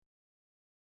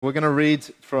We're going to read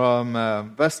from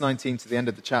verse 19 to the end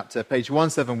of the chapter, page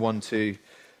 1712,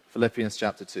 Philippians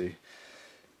chapter 2.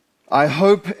 I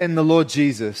hope in the Lord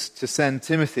Jesus to send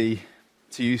Timothy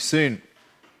to you soon.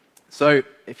 So,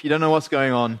 if you don't know what's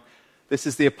going on, this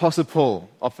is the Apostle Paul,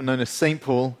 often known as St.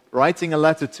 Paul, writing a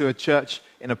letter to a church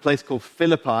in a place called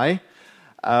Philippi,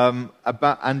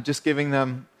 and just giving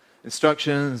them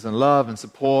instructions and love and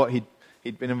support.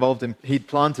 He'd been involved he'd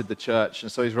planted the church,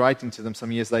 and so he's writing to them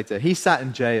some years later. He sat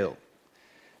in jail,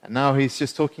 and now he's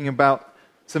just talking about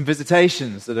some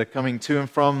visitations that are coming to and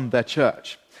from their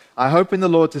church. I hope in the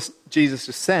Lord Jesus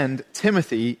to send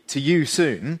Timothy to you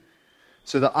soon,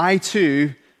 so that I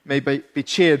too may be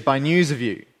cheered by news of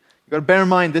you. You've got to bear in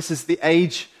mind, this is the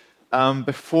age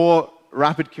before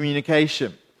rapid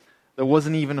communication. There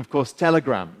wasn't even, of course,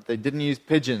 telegram. They didn't use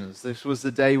pigeons. This was the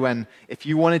day when, if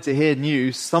you wanted to hear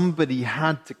news, somebody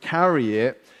had to carry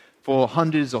it for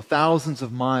hundreds or thousands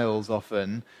of miles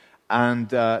often, and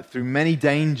through many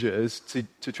dangers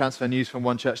to transfer news from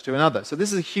one church to another. So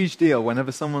this is a huge deal.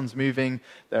 Whenever someone's moving,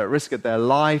 they're at risk of their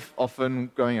life, often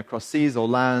going across seas or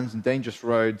lands and dangerous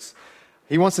roads.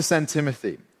 He wants to send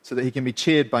Timothy so that he can be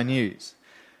cheered by news.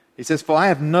 He says, for I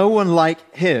have no one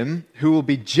like him who will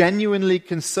be genuinely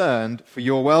concerned for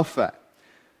your welfare.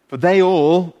 For they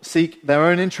all seek their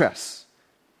own interests.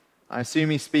 I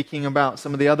assume he's speaking about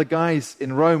some of the other guys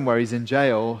in Rome where he's in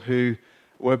jail who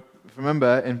were,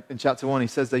 remember in chapter 1, he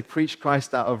says they preach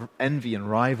Christ out of envy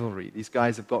and rivalry. These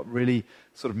guys have got really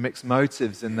sort of mixed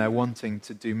motives in their wanting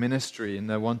to do ministry and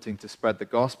their wanting to spread the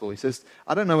gospel. He says,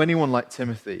 I don't know anyone like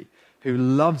Timothy who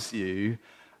loves you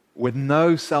with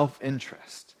no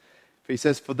self-interest. He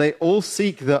says, for they all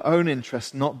seek their own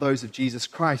interests, not those of Jesus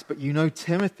Christ. But you know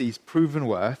Timothy's proven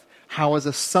worth, how as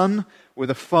a son with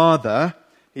a father,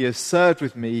 he has served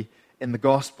with me in the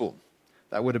gospel.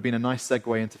 That would have been a nice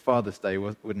segue into Father's Day,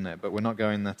 wouldn't it? But we're not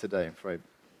going there today, I'm afraid.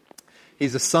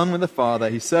 He's a son with a father.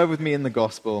 He served with me in the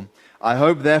gospel. I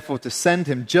hope, therefore, to send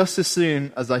him just as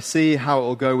soon as I see how it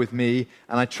will go with me.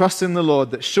 And I trust in the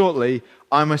Lord that shortly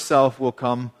I myself will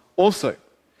come also.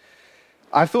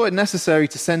 I thought it necessary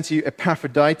to send to you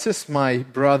Epaphroditus, my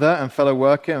brother and fellow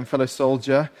worker and fellow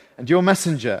soldier, and your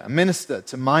messenger, a minister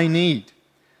to my need.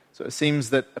 So it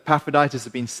seems that Epaphroditus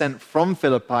had been sent from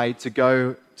Philippi to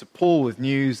go to Paul with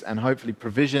news and hopefully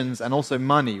provisions and also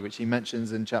money, which he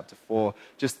mentions in chapter 4,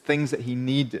 just things that he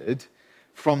needed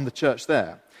from the church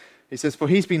there. He says, for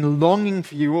he's been longing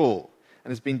for you all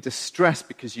and has been distressed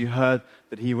because you heard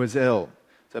that he was ill.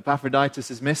 So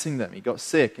Epaphroditus is missing them. He got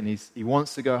sick and he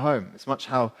wants to go home. It's much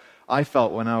how I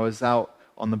felt when I was out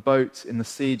on the boat in the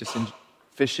sea, just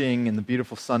fishing in the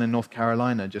beautiful sun in North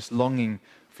Carolina, just longing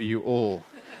for you all,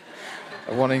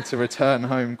 wanting to return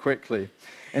home quickly.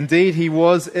 Indeed, he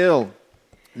was ill,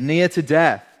 near to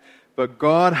death, but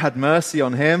God had mercy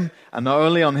on him, and not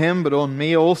only on him, but on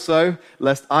me also,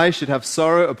 lest I should have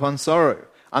sorrow upon sorrow.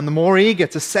 I'm the more eager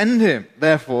to send him,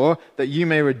 therefore, that you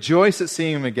may rejoice at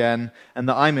seeing him again, and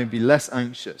that I may be less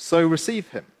anxious. So receive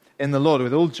him in the Lord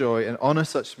with all joy and honor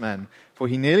such men, for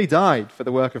he nearly died for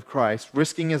the work of Christ,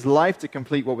 risking his life to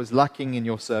complete what was lacking in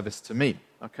your service to me.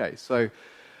 Okay, so a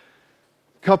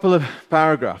couple of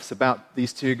paragraphs about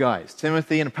these two guys,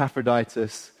 Timothy and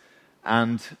Epaphroditus,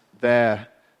 and their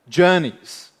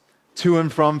journeys to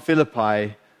and from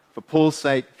Philippi for Paul's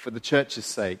sake, for the church's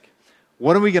sake.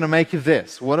 What are we going to make of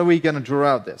this? What are we going to draw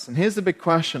out of this? And here's the big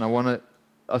question I want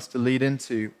us to lead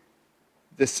into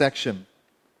this section.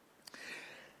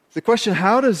 The question,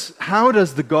 how does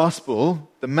the gospel,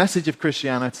 the message of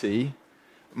Christianity,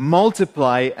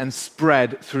 multiply and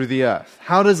spread through the earth?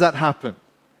 How does that happen?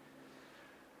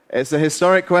 It's a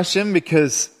historic question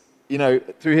because,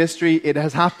 through history it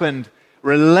has happened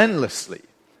relentlessly.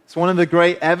 It's one of the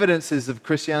great evidences of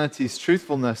Christianity's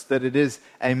truthfulness that it is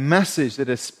a message that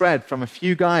has spread from a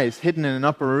few guys hidden in an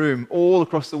upper room all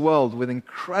across the world with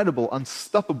incredible,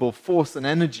 unstoppable force and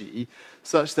energy,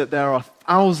 such that there are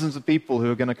thousands of people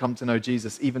who are going to come to know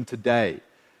Jesus even today.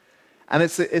 And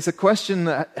it's a question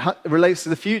that relates to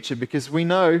the future because we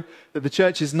know that the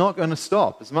church is not going to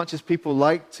stop. As much as people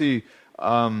like to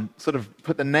sort of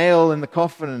put the nail in the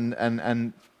coffin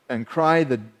and cry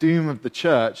the doom of the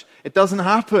church, it doesn't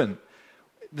happen.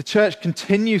 The church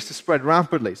continues to spread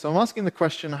rapidly. So I'm asking the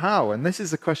question, how? And this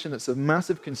is a question that's a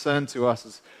massive concern to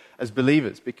us as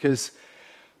believers because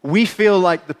we feel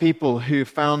like the people who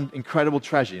found incredible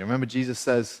treasure. You remember Jesus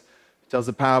tells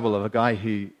the parable of a guy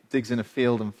who digs in a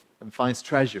field and finds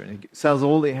treasure and he sells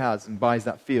all he has and buys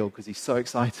that field because he's so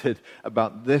excited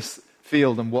about this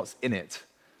field and what's in it.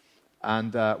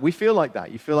 And we feel like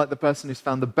that. You feel like the person who's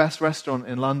found the best restaurant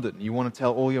in London. You want to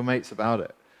tell all your mates about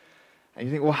it. And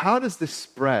you think, well, how does this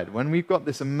spread? When we've got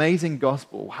this amazing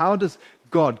gospel, how does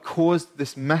God cause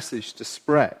this message to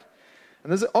spread?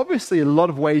 And there's obviously a lot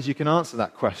of ways you can answer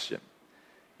that question.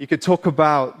 You could talk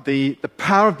about the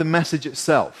power of the message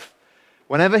itself.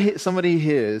 Whenever somebody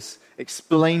hears,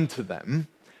 explain to them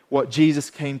what Jesus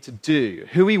came to do,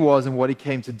 who he was and what he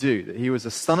came to do, that he was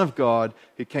a Son of God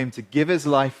who came to give his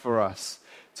life for us,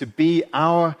 to be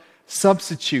our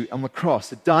substitute on the cross,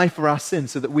 to die for our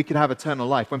sins so that we could have eternal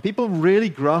life. When people really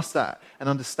grasp that and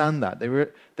understand that,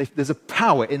 there's a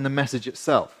power in the message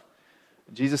itself.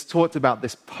 Jesus talked about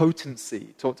this potency.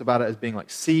 He talked about it as being like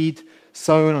seed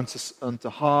sown onto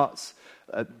hearts,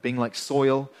 being like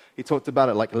soil. He talked about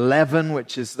it like leaven,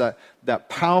 which is that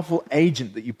powerful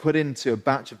agent that you put into a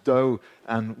batch of dough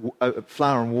and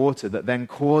flour and water that then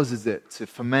causes it to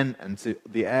ferment and to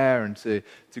the air and to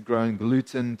grow in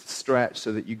gluten, to stretch,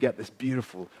 so that you get this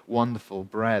beautiful, wonderful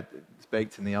bread that's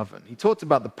baked in the oven. He talked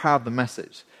about the power of the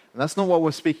message. And that's not what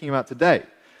we're speaking about today.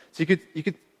 So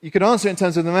you could answer it in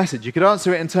terms of the message. You could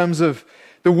answer it in terms of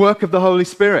the work of the Holy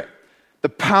Spirit, the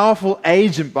powerful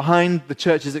agent behind the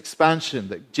church's expansion,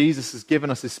 that Jesus has given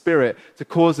us his Spirit to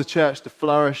cause the church to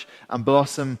flourish and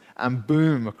blossom and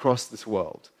boom across this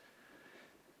world.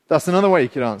 That's another way you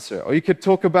could answer it. Or you could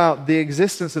talk about the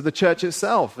existence of the church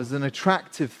itself as an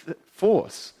attractive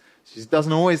force. It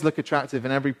doesn't always look attractive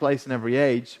in every place and every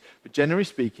age, but generally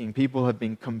speaking, people have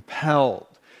been compelled,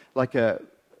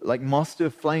 like moths to a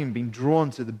flame, being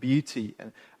drawn to the beauty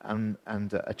and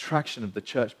attraction of the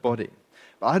church body.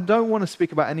 But I don't want to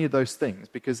speak about any of those things,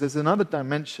 because there's another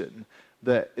dimension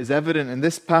that is evident in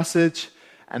this passage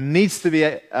and needs to be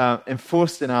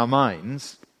enforced in our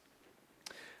minds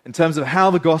in terms of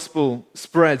how the gospel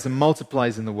spreads and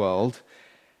multiplies in the world.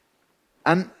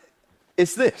 And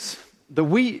it's this, that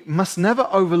we must never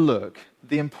overlook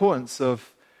the importance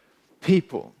of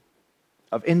people,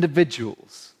 of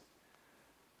individuals,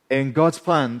 in God's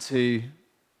plan to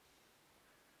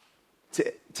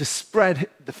spread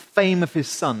the fame of his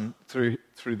Son through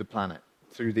the planet,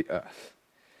 through the earth.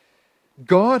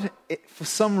 God, for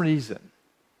some reason,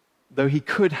 though he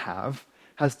could have,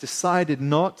 has decided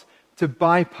not to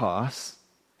bypass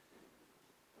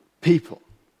people,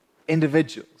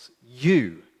 individuals,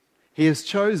 you. He has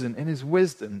chosen in his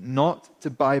wisdom not to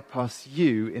bypass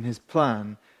you in his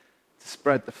plan to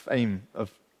spread the fame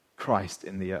of Christ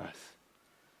in the earth.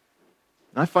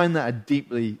 And I find that a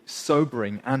deeply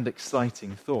sobering and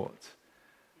exciting thought,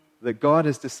 that God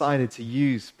has decided to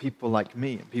use people like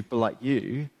me and people like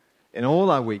you in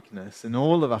all our weakness, in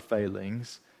all of our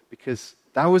failings, because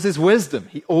that was his wisdom.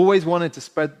 He always wanted to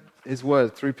spread his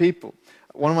word through people.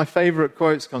 One of my favorite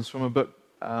quotes comes from a book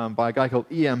by a guy called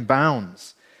E.M.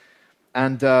 Bounds.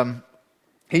 And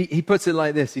he puts it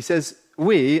like this. He says,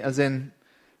 we, as in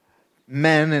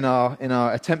men in our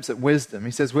attempts at wisdom,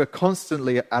 he says, we're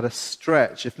constantly at a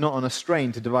stretch, if not on a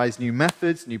strain, to devise new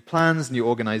methods, new plans, new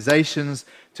organizations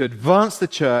to advance the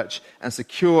church and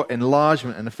secure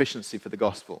enlargement and efficiency for the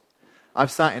gospel.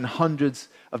 I've sat in hundreds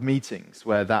of meetings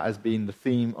where that has been the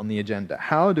theme on the agenda.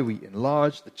 How do we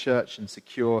enlarge the church and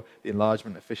secure the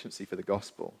enlargement and efficiency for the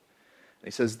gospel? And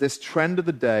he says, this trend of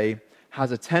the day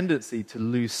has a tendency to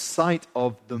lose sight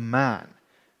of the man,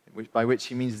 by which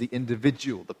he means the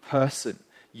individual, the person,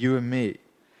 you and me,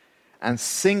 and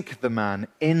sink the man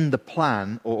in the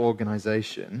plan or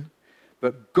organization.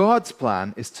 But God's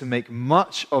plan is to make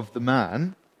much of the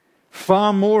man,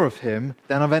 far more of him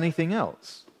than of anything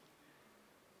else.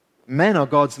 Men are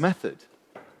God's method.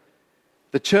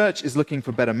 The church is looking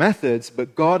for better methods,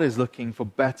 but God is looking for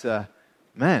better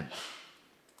men.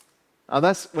 Now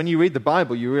that's, when you read the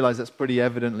Bible, you realize that's pretty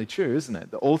evidently true, isn't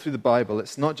it? That all through the Bible,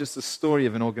 it's not just a story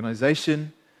of an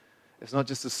organization. It's not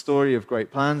just a story of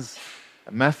great plans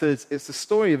and methods. It's the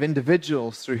story of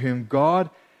individuals through whom God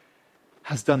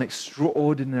has done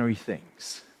extraordinary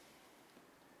things.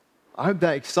 I hope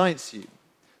that excites you,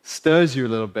 stirs you a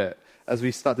little bit as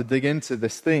we start to dig into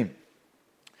this theme.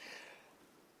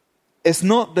 It's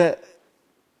not that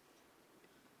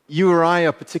you or I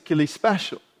are particularly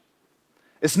special.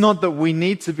 It's not that we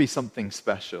need to be something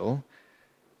special,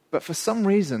 but for some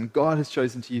reason, God has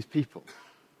chosen to use people.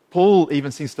 Paul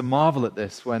even seems to marvel at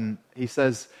this when he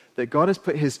says that God has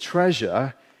put his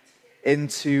treasure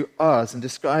into us and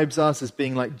describes us as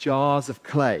being like jars of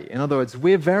clay. In other words,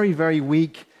 we're very, very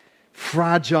weak,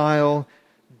 fragile,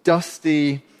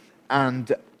 dusty,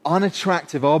 and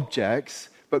unattractive objects,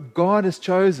 but God has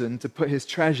chosen to put his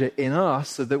treasure in us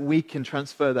so that we can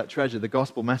transfer that treasure, the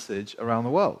gospel message, around the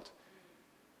world.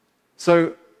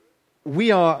 So we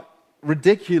are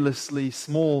ridiculously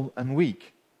small and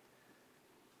weak.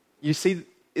 You see,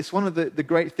 it's one of the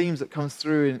great themes that comes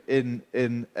through in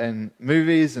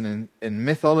movies and in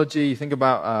mythology. You think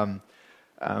about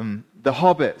the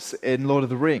hobbits in Lord of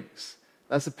the Rings.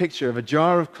 That's a picture of a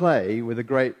jar of clay with a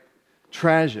great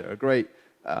treasure, a great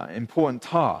important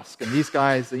task. And these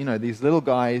guys, these little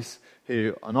guys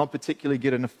who are not particularly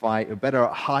good in a fight, are better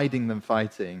at hiding than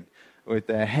fighting, with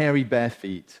their hairy bare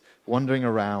feet, wandering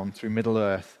around through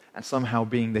Middle-earth and somehow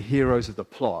being the heroes of the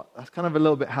plot. That's kind of a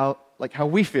little bit how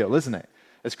we feel, isn't it,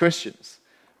 as Christians?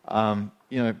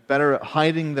 Better at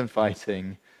hiding than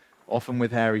fighting, often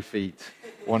with hairy feet,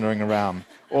 wandering around.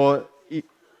 Or,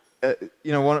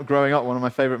 growing up, one of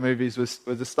my favorite movies was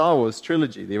the Star Wars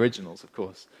trilogy, the originals, of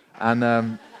course. And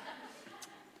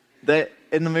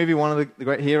in the movie, one of the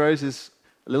great heroes is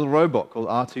a little robot called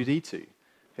R2-D2,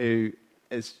 who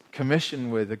is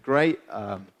commissioned with a great,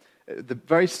 at the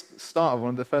very start of one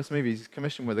of the first movies, he's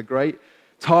commissioned with a great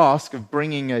task of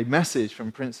bringing a message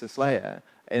from Princess Leia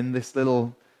in this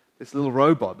little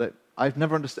robot that I've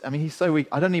never understood. I mean, he's so weak.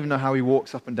 I don't even know how he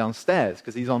walks up and down stairs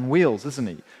because he's on wheels, isn't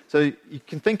he? So you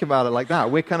can think about it like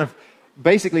that. We're kind of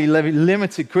basically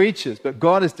limited creatures, but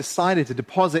God has decided to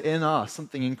deposit in us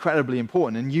something incredibly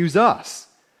important and use us.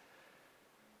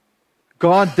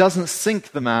 God doesn't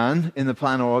sink the man in the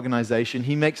plan or organization.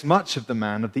 He makes much of the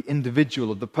man, of the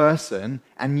individual, of the person,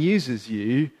 and uses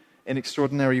you in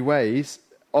extraordinary ways,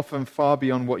 often far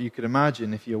beyond what you could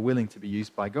imagine if you're willing to be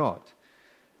used by God.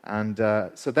 And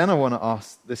so then I want to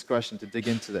ask this question to dig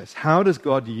into this. How does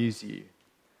God use you?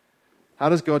 How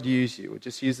does God use you? We'll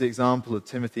just use the example of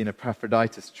Timothy and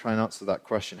Epaphroditus to try and answer that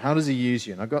question. How does he use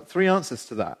you? And I've got 3 answers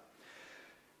to that.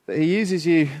 That he uses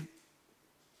you,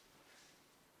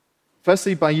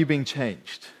 firstly, by you being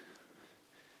changed.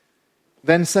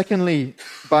 Then secondly,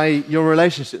 by your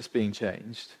relationships being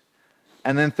changed.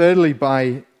 And then thirdly,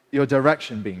 by your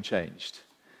direction being changed.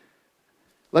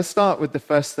 Let's start with the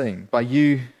first thing, by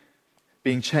you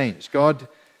being changed. God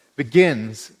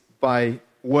begins by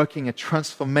working a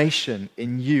transformation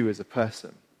in you as a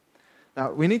person.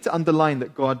 Now, we need to underline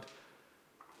that God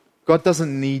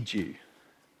doesn't need you.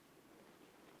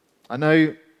 I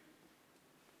know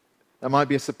that might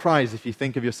be a surprise if you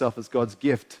think of yourself as God's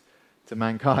gift to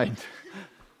mankind.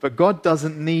 But God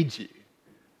doesn't need you.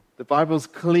 The Bible's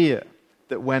clear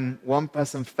that when one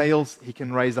person fails, he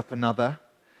can raise up another.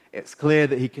 It's clear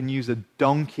that he can use a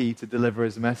donkey to deliver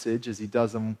his message, as he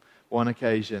does on one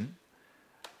occasion.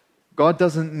 God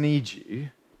doesn't need you,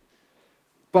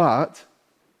 but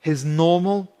his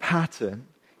normal pattern,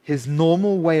 his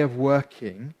normal way of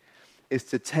working is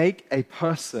to take a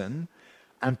person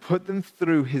and put them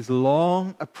through his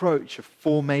long approach of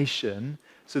formation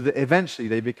so that eventually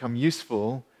they become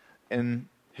useful in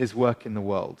his work in the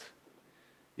world.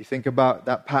 You think about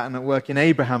that pattern at work in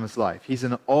Abraham's life. He's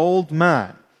an old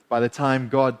man by the time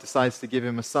God decides to give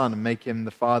him a son and make him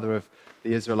the father of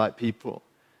the Israelite people,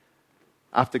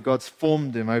 after God's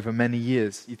formed him over many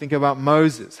years. You think about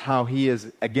Moses, how he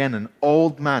is, again, an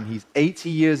old man. He's 80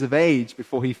 years of age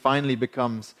before he finally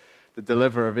becomes the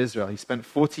deliverer of Israel. He spent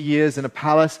 40 years in a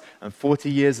palace and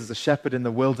 40 years as a shepherd in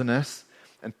the wilderness.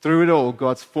 And through it all,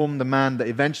 God's formed the man that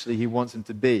eventually he wants him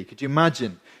to be. Could you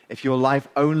imagine if your life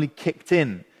only kicked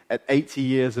in at 80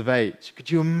 years of age?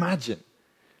 Could you imagine?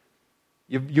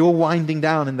 You're winding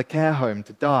down in the care home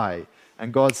to die.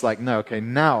 And God's like, no, okay,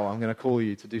 now I'm going to call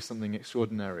you to do something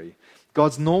extraordinary.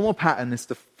 God's normal pattern is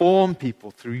to form people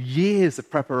through years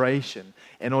of preparation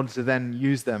in order to then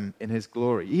use them in his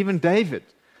glory. Even David,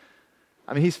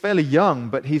 I mean, he's fairly young,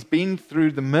 but he's been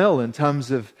through the mill in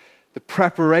terms of the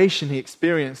preparation he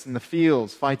experienced in the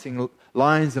fields, fighting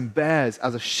lions and bears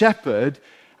as a shepherd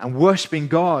and worshiping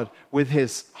God with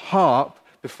his harp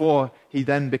before he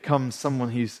then becomes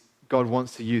someone God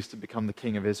wants to use to become the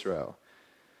king of Israel.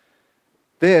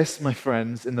 This, my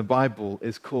friends, in the Bible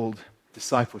is called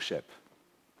discipleship.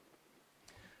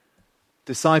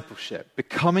 Discipleship,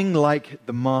 becoming like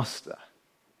the master.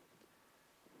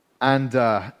 And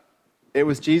it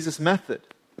was Jesus' method.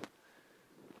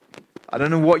 I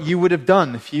don't know what you would have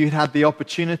done if you had the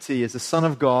opportunity as a son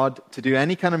of God to do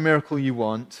any kind of miracle you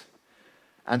want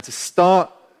and to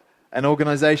start an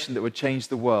organization that would change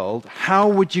the world. How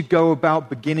would you go about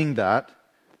beginning that?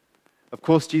 Of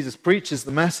course, Jesus preaches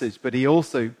the message, but he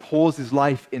also pours his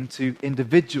life into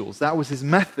individuals. That was his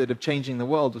method of changing the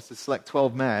world, was to select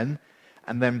 12 men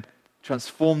and then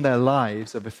transform their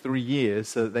lives over 3 years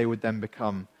so that they would then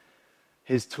become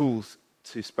his tools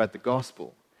to spread the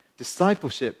gospel.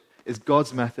 Discipleship is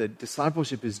God's method.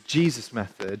 Discipleship is Jesus'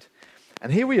 method.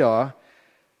 And here we are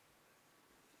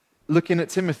looking at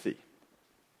Timothy.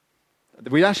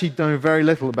 We actually know very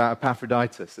little about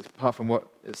Epaphroditus, apart from what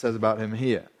it says about him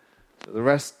here. The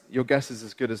rest, your guess is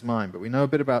as good as mine, but we know a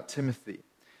bit about Timothy.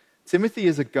 Timothy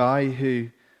is a guy who,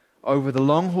 over the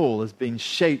long haul, has been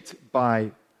shaped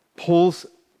by Paul's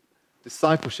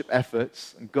discipleship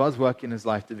efforts and God's work in his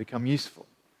life to become useful.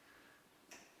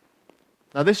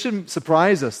 Now, this shouldn't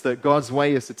surprise us that God's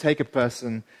way is to take a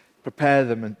person, prepare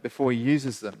them before he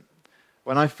uses them.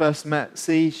 When I first met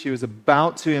C, she was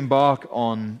about to embark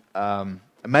on a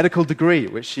medical degree,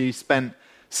 which she spent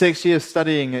 6 years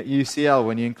studying at UCL,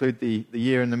 when you include the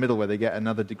year in the middle where they get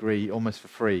another degree almost for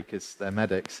free because they're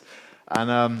medics.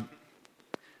 And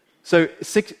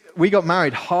we got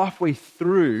married halfway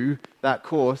through that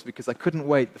course because I couldn't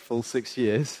wait the full 6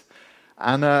 years.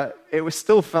 And it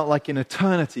still felt like an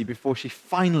eternity before she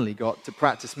finally got to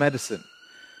practice medicine.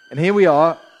 And here we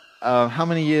are, how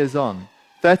many years on?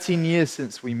 13 years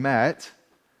since we met.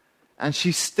 And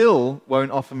she still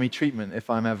won't offer me treatment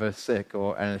if I'm ever sick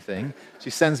or anything.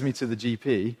 She sends me to the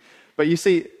GP. But you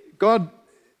see,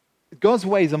 God's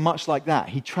ways are much like that.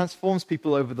 He transforms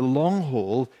people over the long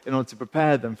haul in order to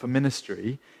prepare them for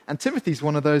ministry. And Timothy's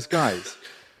one of those guys.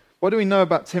 What do we know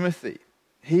about Timothy?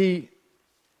 He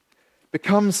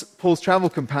becomes Paul's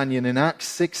travel companion in Acts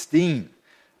 16.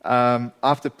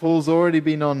 After Paul's already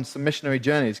been on some missionary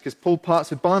journeys, because Paul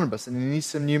parts with Barnabas and he needs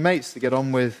some new mates to get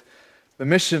on with the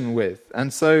mission with.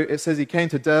 And so it says he came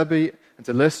to Derbe and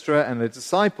to Lystra, and a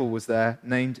disciple was there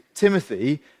named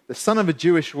Timothy, the son of a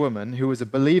Jewish woman who was a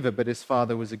believer, but his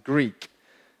father was a Greek.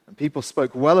 And people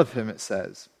spoke well of him, it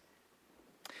says.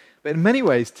 But in many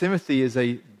ways, Timothy is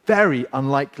a very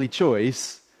unlikely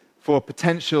choice for a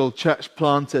potential church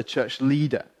planter, church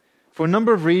leader, for a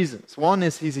number of reasons. One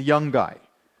is he's a young guy.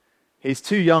 He's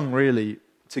too young, really,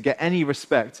 to get any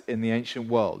respect in the ancient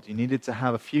world. You needed to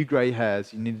have a few grey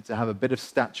hairs. You needed to have a bit of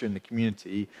stature in the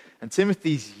community. And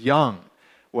Timothy's young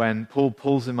when Paul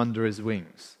pulls him under his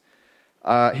wings.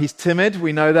 He's timid.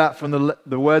 We know that from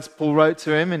the words Paul wrote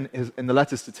to him in the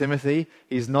letters to Timothy.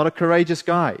 He's not a courageous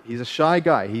guy. He's a shy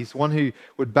guy. He's one who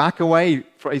would back away.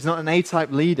 He's not an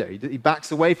A-type leader. He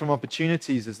backs away from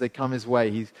opportunities as they come his way.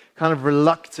 He's kind of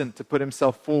reluctant to put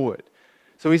himself forward.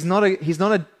 So he's not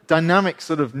a dynamic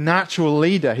sort of natural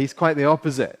leader. He's quite the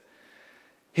opposite.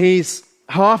 He's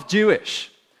half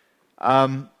Jewish,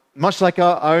 much like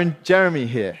our own Jeremy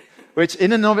here, which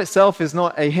in and of itself is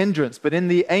not a hindrance, but in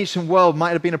the ancient world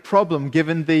might have been a problem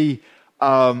given the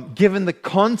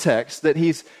context that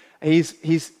he's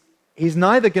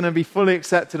neither going to be fully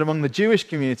accepted among the Jewish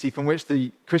community from which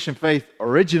the Christian faith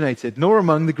originated, nor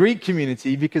among the Greek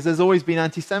community, because there's always been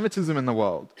anti-Semitism in the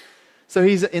world. So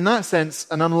he's, in that sense,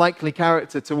 an unlikely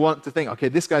character to want to think, okay,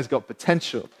 this guy's got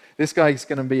potential. This guy's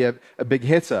going to be a big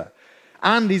hitter.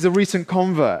 And he's a recent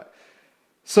convert.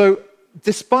 So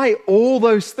despite all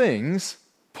those things,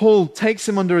 Paul takes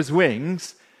him under his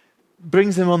wings,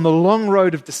 brings him on the long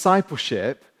road of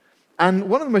discipleship. And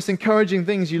one of the most encouraging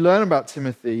things you learn about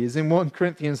Timothy is in 1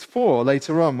 Corinthians 4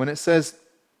 later on, when it says,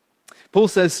 Paul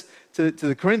says to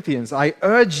the Corinthians, I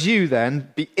urge you then,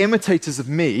 be imitators of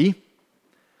me.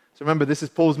 So remember, this is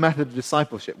Paul's method of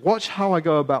discipleship. Watch how I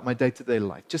go about my day-to-day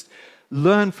life. Just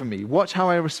learn from me. Watch how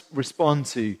I respond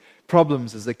to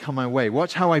problems as they come my way.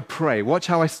 Watch how I pray. Watch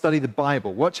how I study the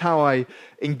Bible. Watch how I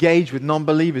engage with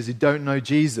non-believers who don't know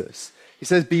Jesus. He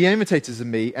says, be imitators of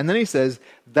me. And then he says,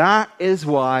 that is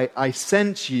why I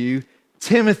sent you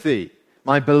Timothy,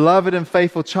 my beloved and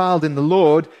faithful child in the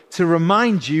Lord, to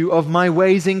remind you of my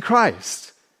ways in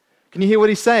Christ. Can you hear what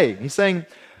he's saying? He's saying,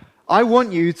 I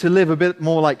want you to live a bit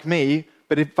more like me,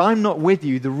 but if I'm not with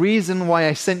you, the reason why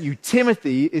I sent you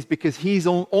Timothy is because he's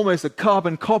almost a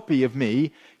carbon copy of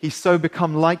me. He's so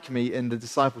become like me in the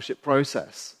discipleship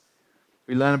process.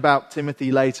 We learn about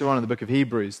Timothy later on in the book of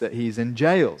Hebrews that he's in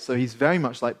jail. So he's very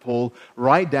much like Paul,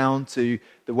 right down to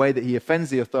the way that he offends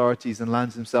the authorities and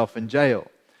lands himself in jail.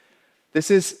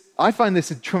 I find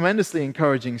this tremendously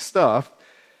encouraging stuff,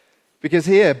 because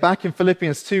here, back in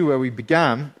Philippians 2 where we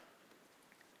began,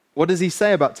 what does he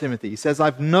say about Timothy? He says,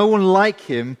 I've no one like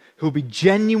him who will be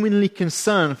genuinely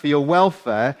concerned for your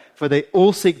welfare, for they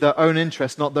all seek their own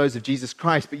interests, not those of Jesus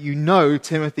Christ. But you know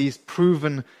Timothy's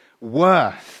proven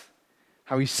worth,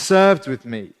 how he served with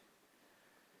me.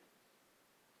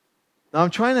 Now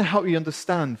I'm trying to help you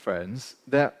understand, friends,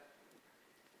 that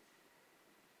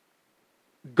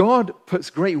God puts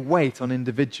great weight on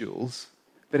individuals,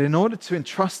 but in order to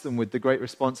entrust them with the great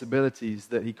responsibilities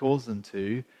that he calls them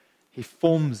to, he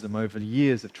forms them over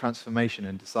years of transformation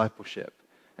and discipleship.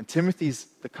 And Timothy's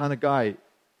the kind of guy,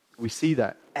 we see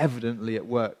that evidently at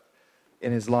work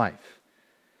in his life.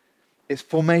 It's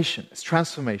formation, it's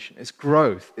transformation, it's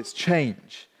growth, it's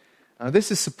change. Now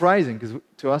this is surprising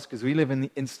to us because we live in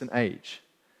the instant age.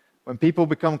 When people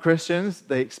become Christians,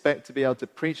 they expect to be able to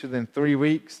preach within 3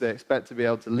 weeks. They expect to be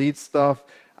able to lead stuff,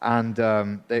 and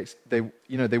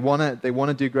they want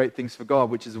to do great things for God,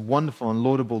 which is a wonderful and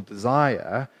laudable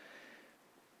desire.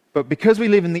 But because we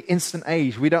live in the instant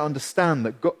age, we don't understand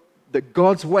that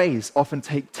God's ways often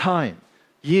take time,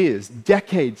 years,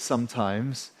 decades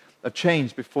sometimes, of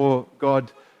change before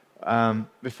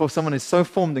someone is so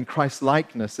formed in Christ's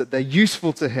likeness that they're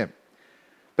useful to Him.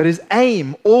 But His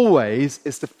aim always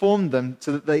is to form them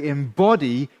so that they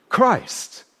embody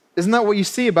Christ. Isn't that what you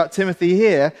see about Timothy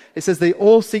here? It says they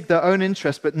all seek their own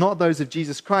interests, but not those of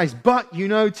Jesus Christ. But you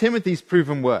know Timothy's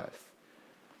proven worth.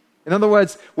 In other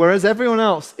words, whereas everyone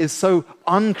else is so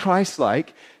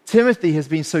un-Christ-like, Timothy has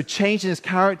been so changed in his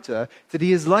character that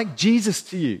he is like Jesus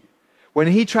to you. When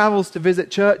he travels to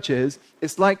visit churches,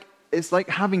 it's like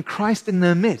having Christ in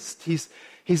their midst. He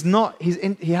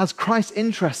has Christ's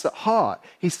interests at heart.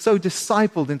 He's so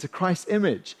discipled into Christ's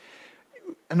image.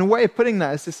 And a way of putting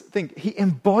that is to think, he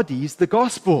embodies the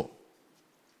gospel.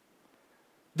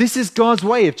 This is God's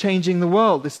way of changing the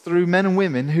world. It's through men and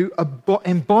women who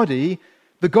embody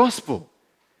the gospel.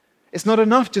 It's not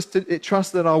enough just to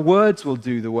trust that our words will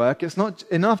do the work. It's not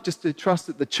enough just to trust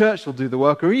that the church will do the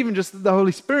work, or even just that the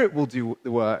Holy Spirit will do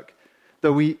the work,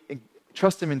 though we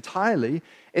trust Him entirely.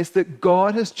 It's that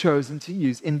God has chosen to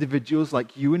use individuals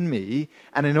like you and me,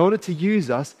 and in order to use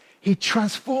us, He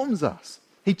transforms us.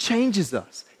 He changes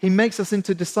us. He makes us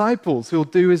into disciples who will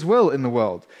do His will in the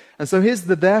world. And so here's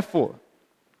the therefore.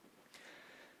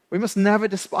 We must never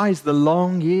despise the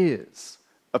long years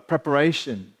of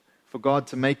preparation for God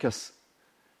to make us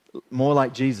more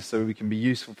like Jesus so we can be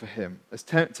useful for Him, as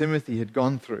Timothy had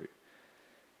gone through.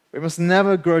 We must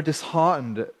never grow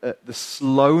disheartened at the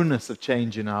slowness of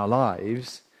change in our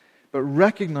lives, but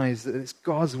recognize that it's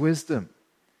God's wisdom.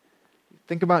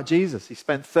 Think about Jesus. He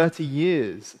spent 30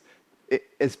 years,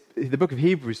 as the book of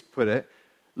Hebrews put it,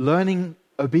 learning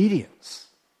obedience.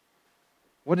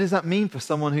 What does that mean for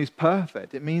someone who's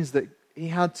perfect? It means that he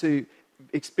had to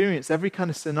experience every kind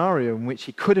of scenario in which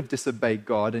he could have disobeyed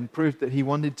God and proved that he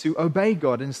wanted to obey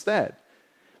God instead.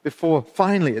 Before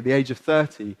finally, at the age of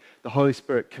 30, the Holy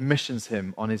Spirit commissions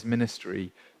him on his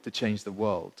ministry to change the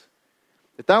world.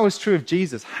 If that was true of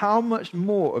Jesus, how much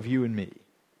more of you and me?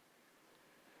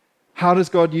 How does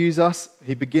God use us?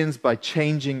 He begins by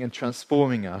changing and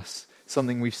transforming us,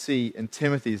 something we see in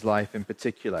Timothy's life in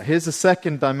particular. Here's the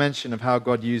second dimension of how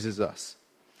God uses us.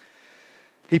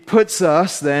 He puts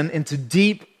us then into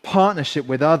deep partnership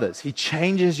with others. He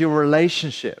changes your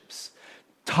relationships,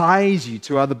 ties you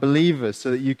to other believers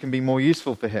so that you can be more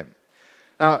useful for Him.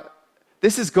 Now,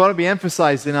 this has got to be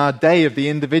emphasized in our day of the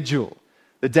individual,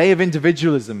 the day of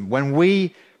individualism, when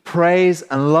we praise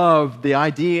and love the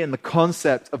idea and the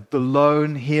concept of the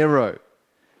lone hero.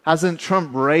 Hasn't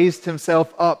Trump raised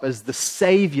himself up as the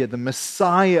savior, the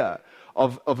Messiah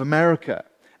of America?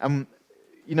 And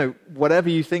whatever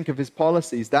you think of his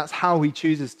policies, that's how he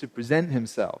chooses to present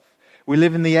himself. We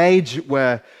live in the age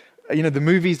where, the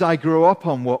movies I grew up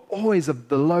on were always of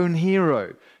the lone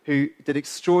hero who did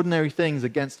extraordinary things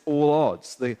against all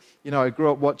odds. I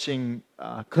grew up watching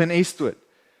Clint Eastwood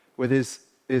with his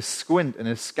squint and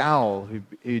his scowl,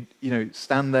 who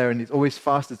stand there and he's always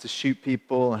faster to shoot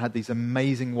people and had these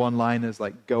amazing one-liners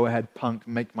like, "Go ahead, punk,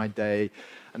 make my day,"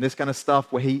 and this kind of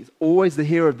stuff, where he's always the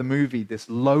hero of the movie, this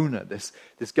loner, this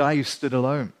guy who stood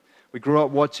alone. We grew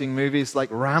up watching movies like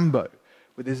Rambo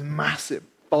with his massive,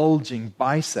 bulging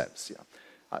biceps.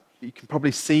 You can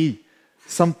probably see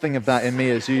something of that in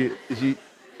me as you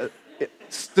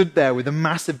stood there with a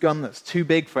massive gun that's too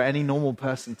big for any normal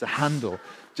person to handle,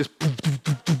 just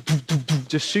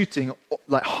shooting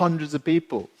like hundreds of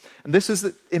people. And this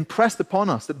is impressed upon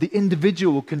us that the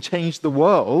individual can change the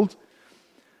world.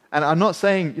 And I'm not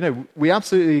saying, we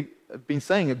absolutely have been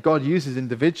saying that God uses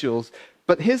individuals,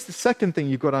 but here's the second thing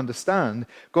you've got to understand.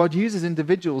 God uses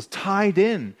individuals tied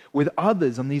in with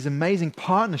others on these amazing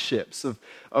partnerships of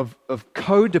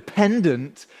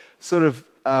codependent sort of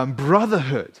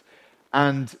brotherhood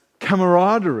and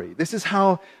camaraderie. This is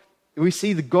how we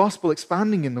see the gospel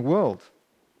expanding in the world.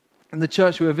 In the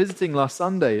church we were visiting last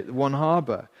Sunday at One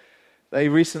Harbour, they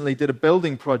recently did a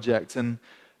building project, and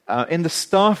in the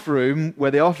staff room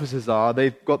where the offices are,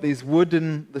 they've got this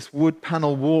wood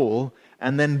panel wall,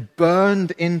 and then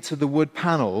burned into the wood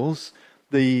panels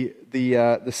the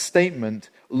statement,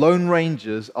 "Lone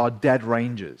Rangers are dead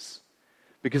Rangers,"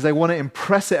 because they want to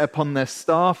impress it upon their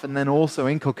staff and then also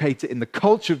inculcate it in the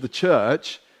culture of the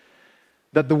church,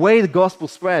 that the way the gospel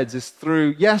spreads is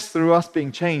through us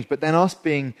being changed, but then us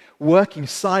working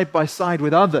side by side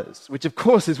with others, which of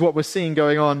course is what we're seeing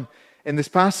going on in this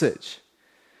passage.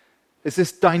 It's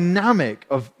this dynamic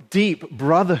of deep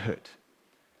brotherhood.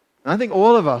 And I think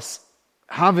all of us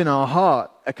have in our heart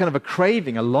a kind of a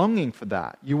craving, a longing for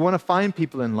that. You want to find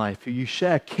people in life who you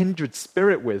share kindred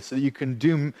spirit with so that you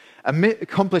can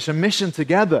accomplish a mission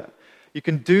together. You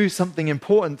can do something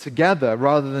important together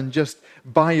rather than just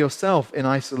by yourself in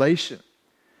isolation.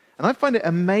 And I find it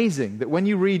amazing that when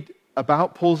you read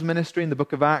about Paul's ministry in the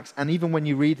book of Acts, and even when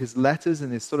you read his letters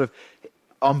and his sort of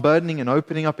unburdening and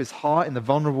opening up his heart in the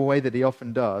vulnerable way that he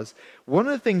often does, one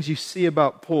of the things you see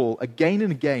about Paul again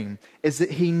and again is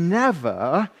that he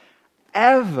never,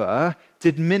 ever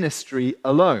did ministry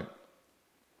alone.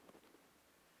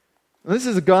 And this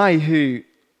is a guy who,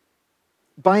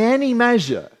 by any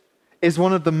measure, is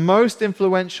one of the most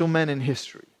influential men in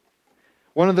history.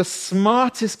 One of the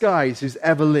smartest guys who's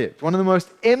ever lived. One of the most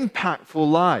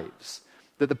impactful lives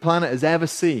that the planet has ever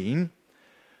seen.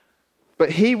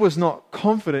 But he was not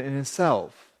confident in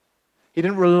himself. He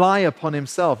didn't rely upon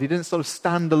himself. He didn't sort of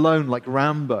stand alone like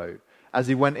Rambo as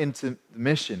he went into the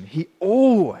mission. He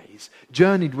always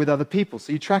journeyed with other people.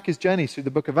 So you track his journeys through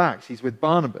the book of Acts. He's with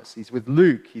Barnabas. He's with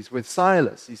Luke. He's with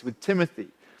Silas. He's with Timothy.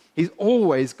 He's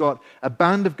always got a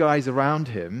band of guys around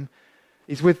him.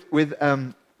 He's with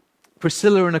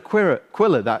Priscilla and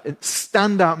Aquila, that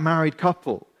standout married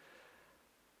couple.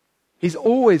 He's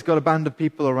always got a band of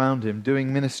people around him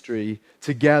doing ministry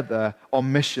together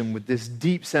on mission with this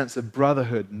deep sense of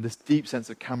brotherhood and this deep sense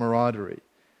of camaraderie.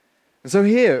 And so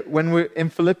here, when we're in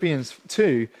Philippians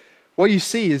 2, what you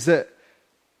see is that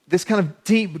this kind of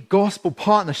deep gospel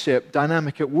partnership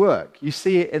dynamic at work. You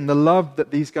see it in the love that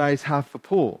these guys have for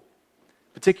Paul.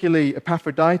 Particularly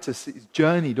Epaphroditus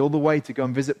journeyed all the way to go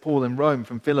and visit Paul in Rome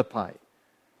from Philippi.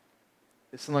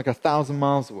 It's like 1,000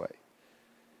 miles away.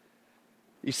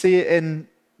 You see it in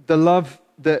the love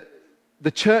that the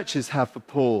churches have for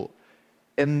Paul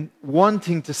in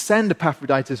wanting to send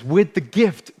Epaphroditus with the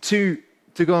gift to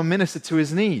go and minister to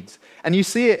his needs. And you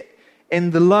see it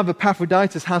in the love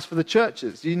Epaphroditus has for the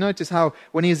churches. You notice how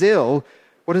when he's ill,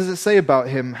 what does it say about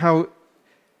him? How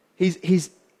he's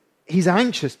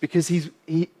anxious because he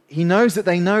knows that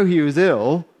they know he was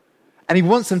ill and he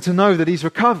wants them to know that he's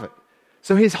recovered.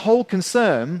 So his whole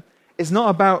concern is not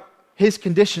about his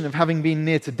condition of having been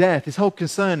near to death. His whole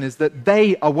concern is that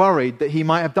they are worried that he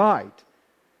might have died,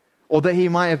 or that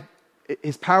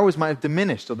his powers might have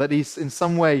diminished, or that he's in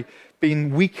some way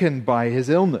been weakened by his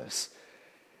illness.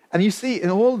 And you see in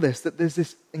all this that there's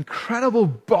this incredible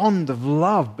bond of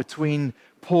love between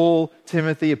Paul,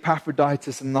 Timothy,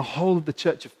 Epaphroditus, and the whole of the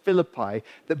church of Philippi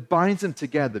that binds them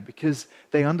together because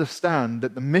they understand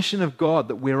that the mission of God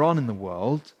that we're on in the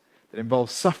world, that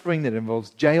involves suffering, that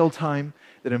involves jail time,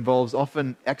 that involves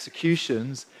often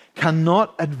executions,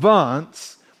 cannot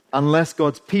advance unless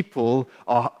God's people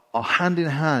are hand in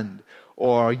hand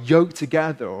or are yoked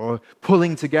together or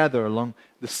pulling together along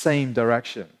the same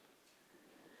direction.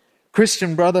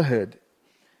 Christian brotherhood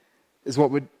is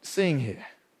what we're seeing here.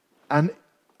 And,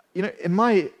 you know, in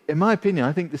my opinion,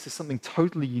 I think this is something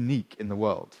totally unique in the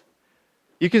world.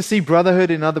 You can see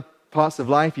brotherhood in other parts of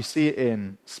life. You see it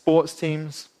in sports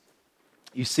teams.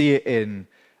 You see it in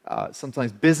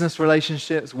sometimes business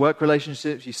relationships, work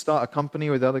relationships. You start a company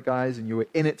with other guys and you're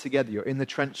in it together. You're in the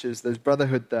trenches. There's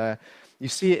brotherhood there. You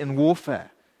see it in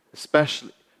warfare,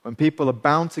 especially when people are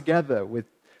bound together with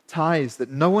ties that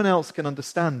no one else can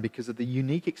understand because of the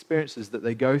unique experiences that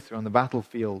they go through on the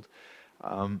battlefield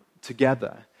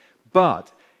together.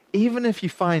 But even if you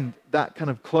find that kind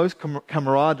of close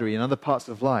camaraderie in other parts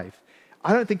of life,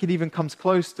 I don't think it even comes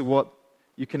close to what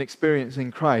you can experience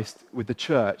in Christ with the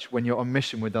church when you're on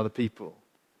mission with other people.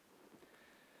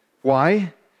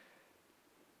 Why?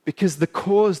 Because the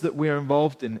cause that we're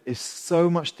involved in is so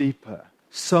much deeper,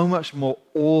 so much more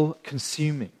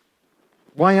all-consuming.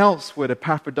 Why else would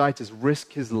Epaphroditus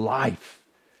risk his life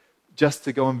just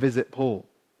to go and visit Paul?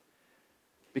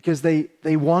 Because they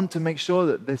want to make sure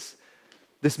that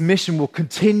this mission will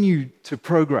continue to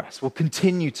progress, will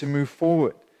continue to move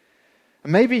forward.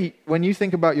 And maybe when you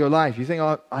think about your life, you think,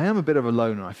 oh, I am a bit of a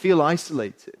loner. I feel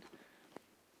isolated.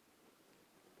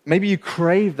 Maybe you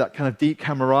crave that kind of deep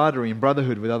camaraderie and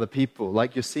brotherhood with other people,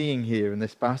 like you're seeing here in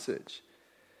this passage.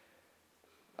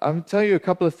 I'll tell you a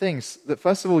couple of things. That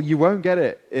first of all, you won't get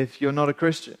it if you're not a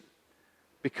Christian.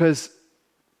 Because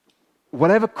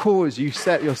whatever cause you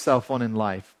set yourself on in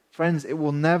life, friends, it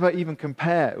will never even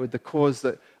compare with the cause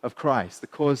of Christ, the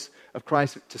cause of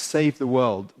Christ to save the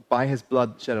world by his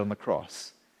blood shed on the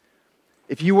cross.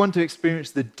 If you want to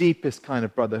experience the deepest kind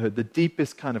of brotherhood, the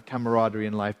deepest kind of camaraderie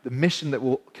in life, the mission that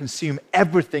will consume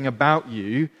everything about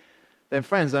you, then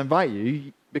friends, I invite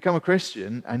you, become a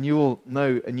Christian and you will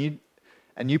know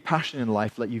and a new passion in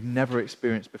life like you've never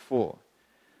experienced before.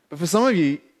 But for some of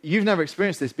you, you've never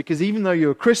experienced this because even though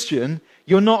you're a Christian,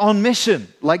 you're not on mission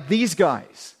like these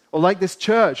guys, or like this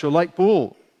church, or like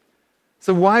Paul.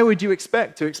 So why would you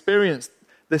expect to experience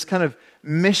this kind of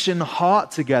mission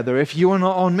heart together if you are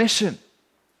not on mission?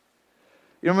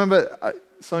 You remember,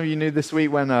 some of you knew this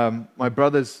week when my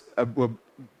brothers were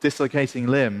dislocating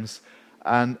limbs,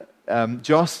 and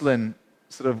Jocelyn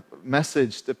sort of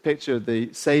messaged a picture of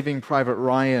the Saving Private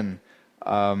Ryan,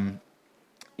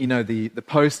 the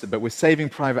poster, but with Saving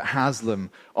Private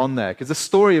Haslam on there. Because the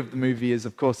story of the movie is,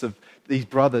 of course, of these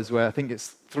brothers where I think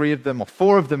it's 3 of them or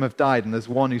 4 of them have died, and there's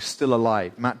one who's still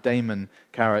alive, Matt Damon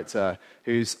character,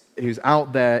 who's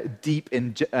out there deep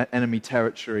in enemy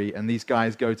territory, and these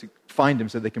guys go to find him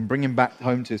so they can bring him back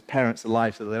home to his parents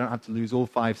alive so they don't have to lose all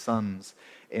 5 sons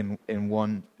in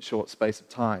one short space of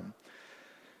time.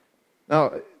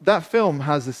 Now, that film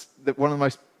has one of the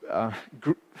most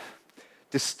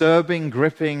disturbing,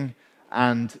 gripping,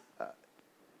 and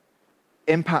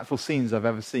impactful scenes I've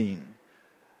ever seen.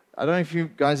 I don't know if you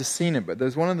guys have seen it, but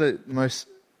there's one of the most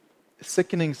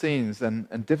sickening scenes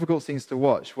and difficult scenes to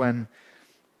watch when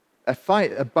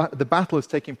the battle is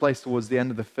taking place towards the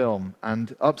end of the film,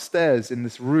 and upstairs in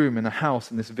this room in a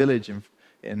house in this village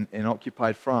in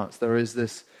occupied France, there is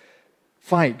this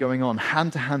fight going on,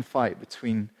 hand-to-hand fight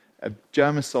between a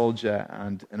German soldier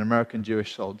and an American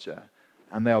Jewish soldier.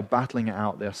 And they are battling it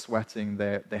out, they are sweating,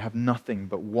 they have nothing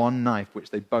but one knife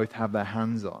which they both have their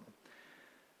hands on.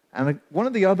 And one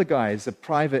of the other guys, a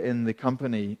private in the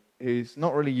company, who's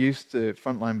not really used to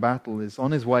frontline battle, is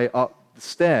on his way up the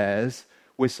stairs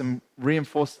with some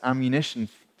reinforced ammunition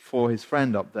for his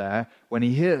friend up there when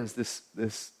he hears this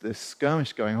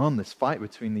skirmish going on, this fight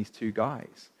between these 2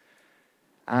 guys.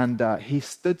 And he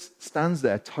stands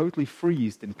there totally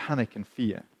freezed in panic and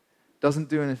fear. Doesn't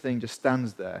do anything, just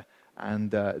stands there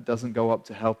and doesn't go up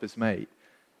to help his mate.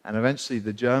 And eventually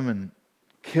the German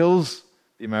kills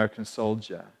the American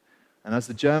soldier. And as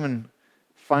the German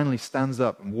finally stands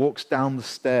up and walks down the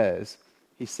stairs,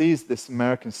 he sees this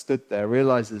American stood there,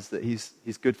 realizes that he's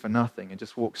good for nothing, and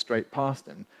just walks straight past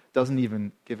him. Doesn't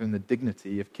even give him the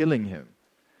dignity of killing him.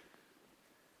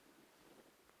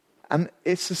 And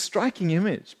it's a striking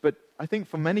image, but I think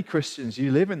for many Christians, you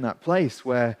live in that place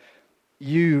where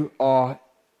you are,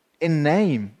 in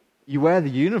name, you wear the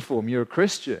uniform, you're a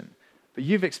Christian, but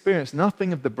you've experienced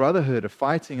nothing of the brotherhood of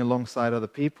fighting alongside other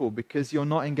people because you're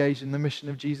not engaged in the mission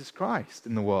of Jesus Christ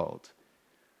in the world.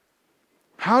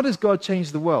 How does God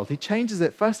change the world? He changes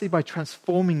it firstly by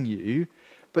transforming you,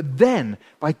 but then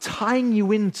by tying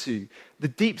you into the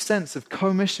deep sense of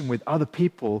commission with other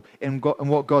people in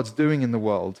what God's doing in the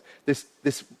world.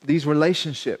 These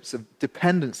relationships of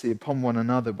dependency upon one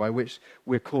another by which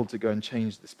we're called to go and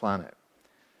change this planet.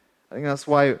 I think that's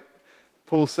why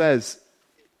Paul says,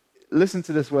 listen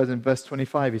to this word in verse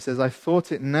 25. He says, I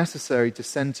thought it necessary to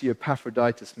send to you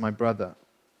Epaphroditus, my brother,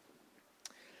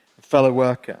 a fellow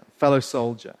worker, fellow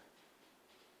soldier,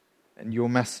 and your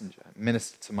messenger,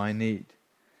 minister to my need.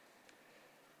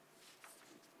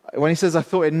 When he says, I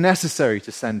thought it necessary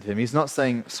to send him, he's not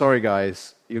saying, sorry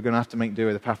guys, you're going to have to make do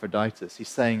with Epaphroditus. He's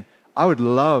saying, I would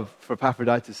love for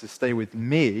Epaphroditus to stay with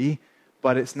me,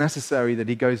 but it's necessary that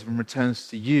he goes and returns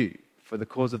to you for the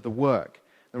cause of the work.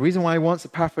 The reason why he wants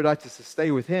Epaphroditus to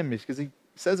stay with him is because he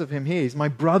says of him here, he's my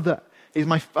brother, he's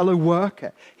my fellow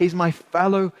worker, he's my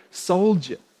fellow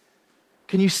soldier.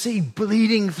 Can you see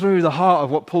bleeding through the heart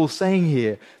of what Paul's saying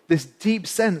here? This deep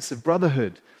sense of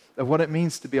brotherhood, of what it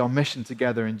means to be on mission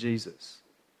together in Jesus.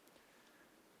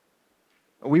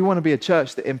 We want to be a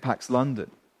church that impacts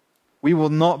London. We will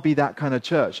not be that kind of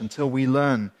church until we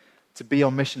learn to be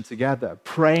on mission together,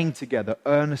 praying together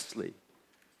earnestly,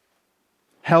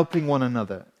 helping one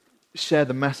another, share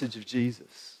the message of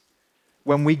Jesus.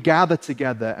 When we gather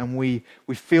together and we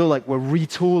feel like we're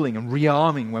retooling and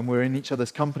rearming when we're in each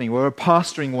other's company, we're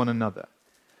pastoring one another.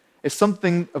 It's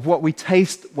something of what we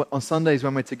taste on Sundays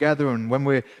when we're together and when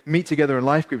we meet together in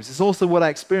life groups. It's also what I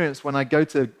experience when I go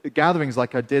to gatherings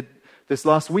like I did this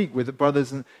last week with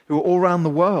brothers who are all around the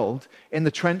world in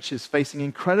the trenches facing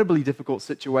incredibly difficult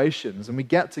situations. And we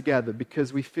get together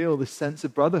because we feel this sense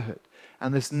of brotherhood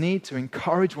and this need to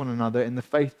encourage one another in the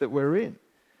faith that we're in.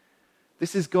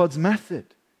 This is God's method.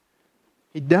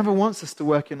 He never wants us to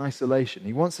work in isolation.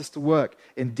 He wants us to work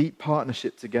in deep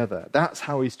partnership together. That's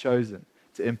how he's chosen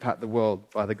to impact the world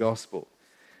by the gospel.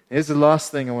 Here's the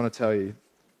last thing I want to tell you.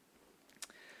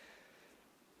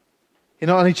 He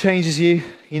not only changes you,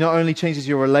 he not only changes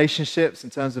your relationships in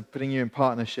terms of putting you in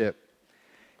partnership,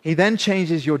 he then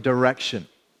changes your direction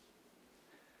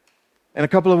in a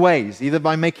couple of ways, either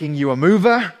by making you a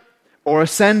mover or a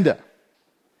sender.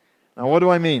 Now, what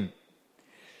do I mean?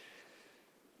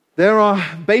 There are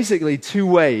basically two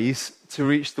ways to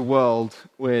reach the world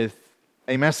with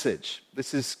a message.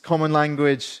 This is common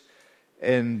language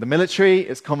in the military,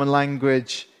 it's common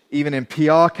language even in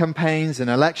PR campaigns and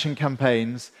election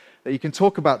campaigns, that you can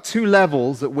talk about two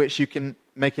levels at which you can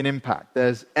make an impact.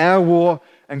 There's air war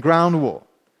and ground war.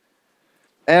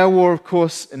 Air war, of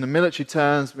course, in the military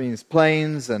terms, means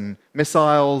planes and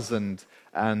missiles and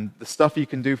the stuff you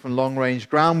can do from long range.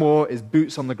 Ground war is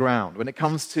boots on the ground. When it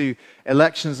comes to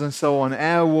elections and so on,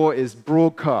 air war is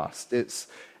broadcast. It's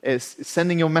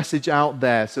sending your message out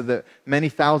there so that many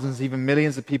thousands, even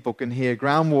millions of people can hear.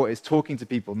 Ground war is talking to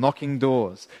people, knocking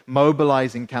doors,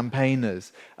 mobilizing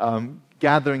campaigners,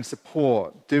 gathering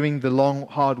support, doing the long,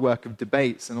 hard work of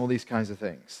debates and all these kinds of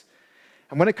things.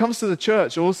 And when it comes to the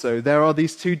church also, there are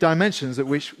these two dimensions at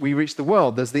which we reach the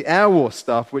world. There's the air war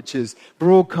stuff, which is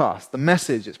broadcast, the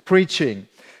message, it's preaching,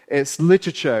 it's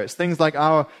literature, it's things like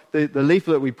the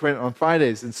leaflet we print on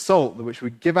Fridays in Salt, which we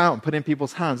give out and put in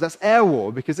people's hands. That's air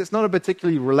war, because it's not a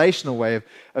particularly relational way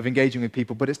of engaging with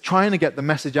people, but it's trying to get the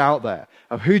message out there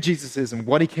of who Jesus is and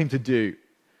what he came to do.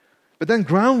 But then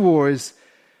ground war is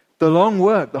the long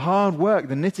work, the hard work,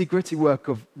 the nitty-gritty work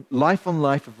of life on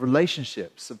life, of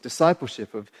relationships, of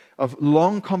discipleship, of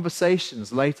long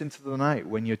conversations late into the night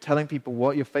when you're telling people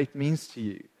what your faith means to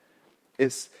you.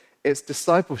 It's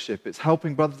discipleship. It's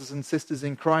helping brothers and sisters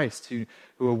in Christ who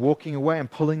are walking away and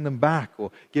pulling them back,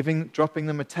 or dropping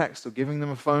them a text, or giving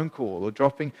them a phone call, or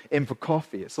dropping in for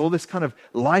coffee. It's all this kind of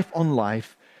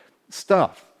life-on-life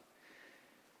stuff.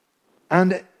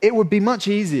 And it would be much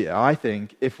easier, I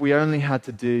think, if we only had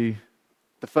to do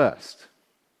the first.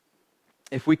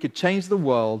 If we could change the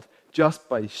world just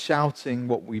by shouting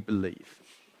what we believe.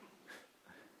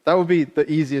 That would be the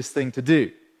easiest thing to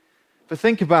do. But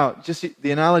think about just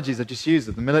the analogies I just used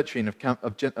of the military and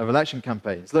of election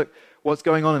campaigns. Look what's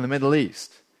going on in the Middle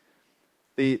East.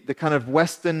 The kind of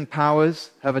Western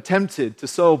powers have attempted to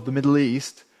solve the Middle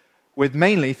East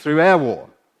mainly through air war,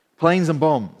 planes and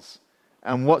bombs.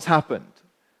 And what's happened?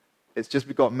 It's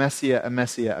just got messier and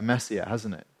messier and messier,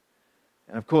 hasn't it?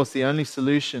 And of course, the only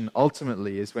solution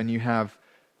ultimately is when you have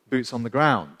boots on the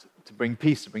ground to bring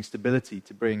peace, to bring stability,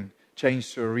 to bring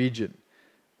change to a region.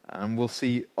 And we'll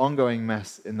see ongoing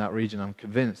mess in that region, I'm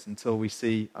convinced, until we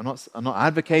see. I'm not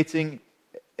advocating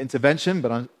intervention,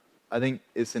 but I think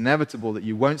it's inevitable that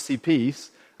you won't see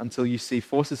peace until you see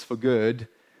forces for good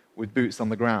with boots on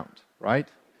the ground, right?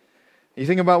 You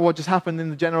think about what just happened in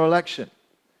the general election.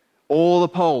 All the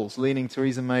polls leaning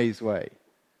Theresa May's way.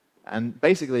 And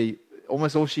basically,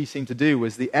 almost all she seemed to do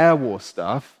was the air war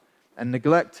stuff and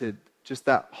neglected just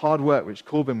that hard work which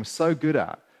Corbyn was so good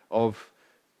at, of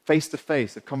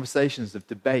face-to-face, of conversations, of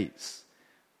debates,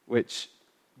 which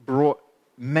brought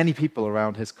many people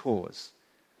around his cause.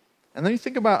 And then you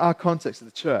think about our context of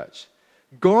the church.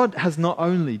 God has not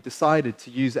only decided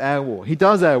to use air war. He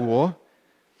does air war.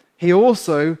 He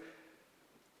also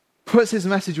puts his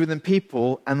message within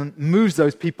people and moves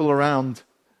those people around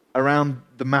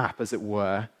the map, as it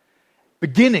were,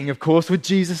 beginning, of course, with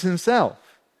Jesus himself.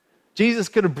 Jesus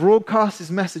could have broadcast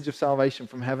his message of salvation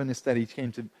from heaven. Instead, he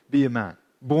came to be a man,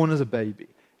 born as a baby,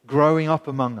 growing up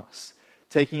among us,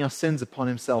 taking our sins upon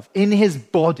himself in his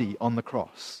body on the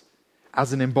cross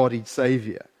as an embodied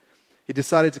Savior. He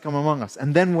decided to come among us.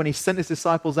 And then when he sent his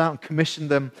disciples out and commissioned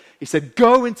them, he said,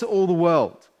 go into all the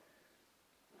world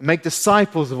and make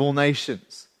disciples of all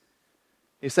nations.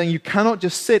 He's saying you cannot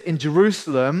just sit in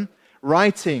Jerusalem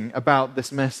writing about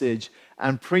this message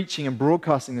and preaching and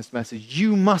broadcasting this message.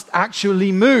 You must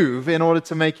actually move in order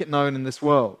to make it known in this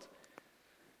world.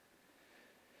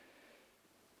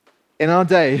 In our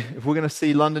day, if we're going to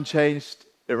see London changed,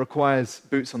 it requires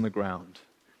boots on the ground.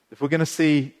 If we're going to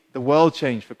see the world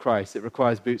change for Christ, it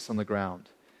requires boots on the ground.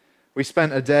 We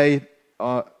spent a day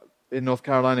in North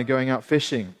Carolina going out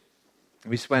fishing.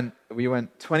 We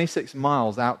went 26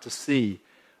 miles out to sea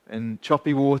in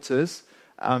choppy waters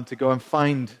to go and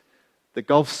find the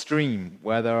Gulf Stream,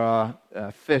 where there are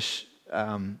fish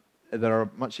that are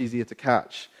much easier to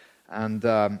catch.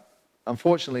 And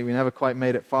unfortunately, we never quite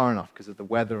made it far enough because of the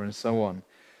weather and so on.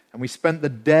 And we spent the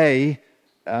day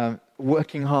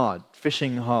working hard,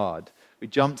 fishing hard. We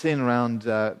jumped in around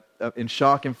in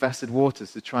shark-infested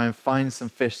waters to try and find some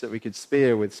fish that we could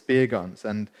spear with spear guns.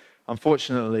 And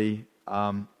unfortunately,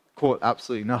 caught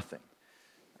absolutely nothing.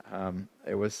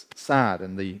 It was sad,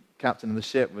 and the captain of the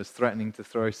ship was threatening to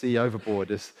throw C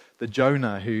overboard as the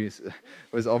Jonah, who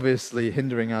was obviously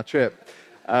hindering our trip,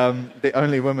 the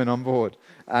only woman on board.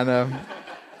 And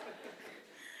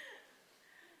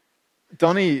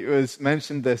Donnie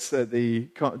mentioned this at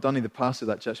Donnie, the pastor of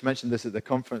that church, mentioned this at the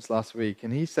conference last week,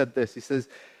 and he said this. He says,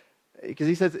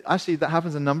 actually that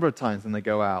happens a number of times when they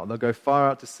go out. They'll go far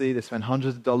out to sea, they spend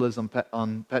hundreds of dollars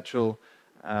on petrol,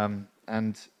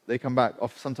 and they come back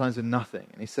off sometimes with nothing.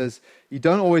 And he says, you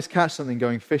don't always catch something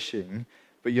going fishing,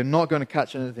 but you're not going to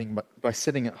catch anything by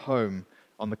sitting at home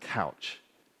on the couch.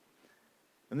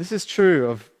 And this is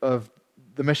true of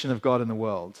the mission of God in the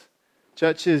world.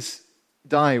 Churches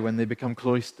die when they become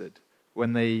cloistered,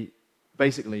 when they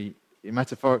basically,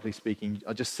 metaphorically speaking,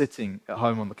 are just sitting at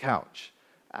home on the couch.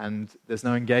 And there's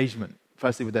no engagement,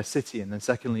 firstly with their city, and then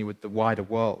secondly with the wider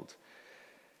world.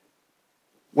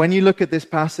 When you look at this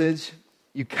passage,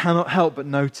 you cannot help but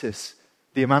notice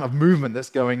the amount of movement that's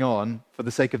going on for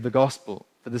the sake of the gospel,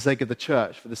 for the sake of the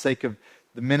church, for the sake of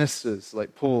the ministers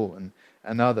like Paul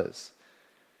and others.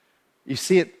 You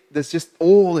see it, there's just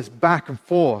all this back and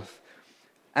forth.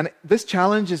 And this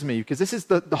challenges me because this is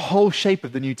the whole shape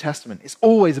of the New Testament. It's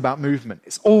always about movement.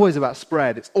 It's always about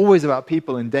spread. It's always about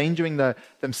people endangering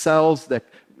themselves, they're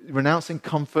renouncing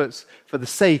comforts for the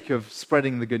sake of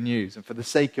spreading the good news and for the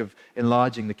sake of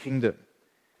enlarging the kingdom.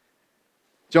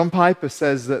 John Piper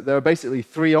says that there are basically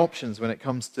three options when it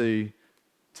comes to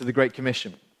the Great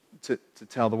Commission to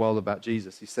tell the world about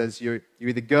Jesus. He says you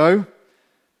either go,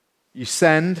 you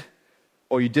send,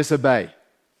 or you disobey.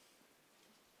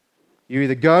 You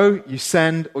either go, you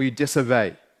send, or you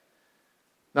disobey.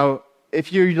 Now,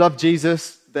 if you love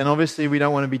Jesus, then obviously we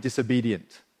don't want to be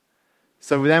disobedient.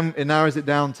 So then it narrows it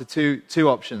down to two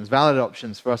options, valid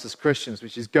options for us as Christians,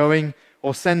 which is going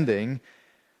or sending.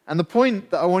 And the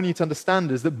point that I want you to understand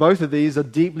is that both of these are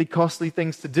deeply costly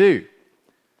things to do.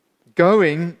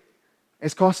 Going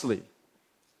is costly.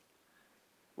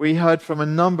 We heard from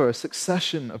a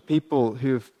succession of people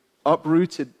who've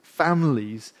uprooted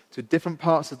families to different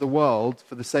parts of the world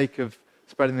for the sake of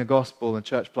spreading the gospel and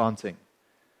church planting.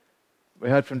 We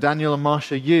heard from Daniel and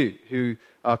Marsha Yu, who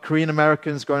are Korean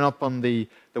Americans growing up on the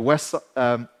west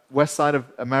side of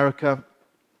America,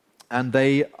 and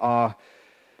they are,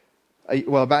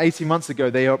 about 18 months ago,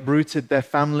 they uprooted their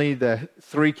family, their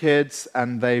 3 kids,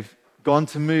 and they've gone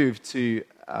to move to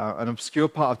an obscure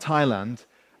part of Thailand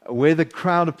with a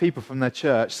crowd of people from their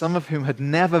church, some of whom had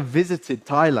never visited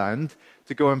Thailand,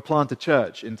 to go and plant a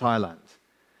church in Thailand.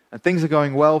 And things are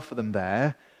going well for them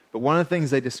there, but one of the things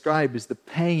they describe is the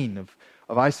pain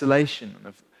of isolation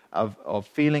and of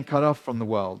feeling cut off from the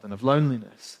world and of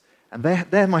loneliness. And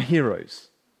they're my heroes.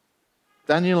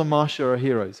 Daniel and Marsha are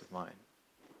heroes of mine.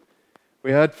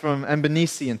 We heard from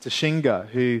Mbenisi and Tashinga,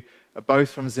 who are both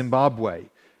from Zimbabwe,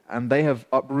 and they have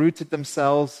uprooted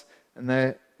themselves and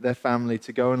their family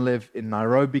to go and live in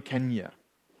Nairobi, Kenya.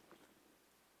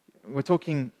 We're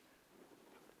talking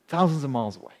thousands of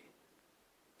miles away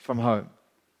from home,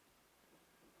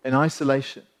 in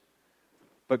isolation.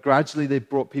 But gradually they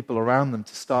brought people around them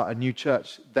to start a new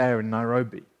church there in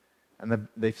Nairobi. And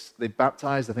they've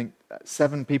baptized, I think,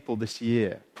 7 people this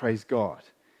year. Praise God.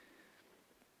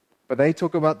 But they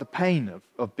talk about the pain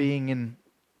of being in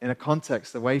a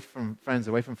context away from friends,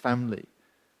 away from family.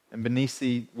 And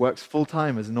Benisi works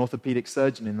full-time as an orthopedic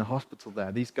surgeon in the hospital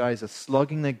there. These guys are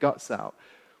slogging their guts out,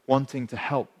 wanting to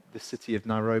help the city of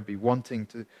Nairobi, wanting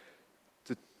to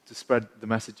spread the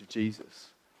message of Jesus.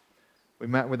 We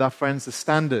met with our friends, the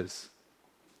Standers,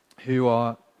 who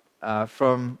are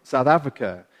from South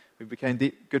Africa. We became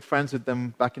good friends with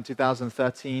them back in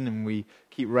 2013, and we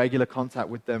keep regular contact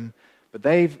with them. But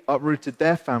they've uprooted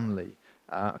their family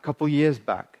a couple years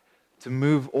back to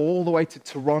move all the way to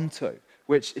Toronto,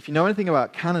 which, if you know anything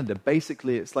about Canada,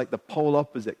 basically it's like the pole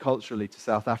opposite culturally to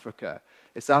South Africa.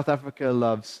 South Africa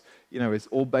loves, it's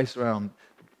all based around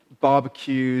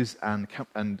barbecues and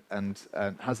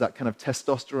has that kind of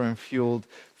testosterone-fueled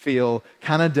feel.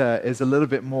 Canada is a little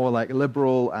bit more like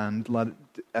liberal and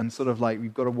sort of like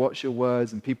you've got to watch your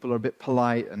words and people are a bit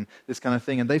polite and this kind of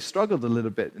thing. And they've struggled a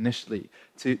little bit initially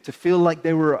to feel like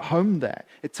they were at home there.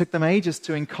 It took them ages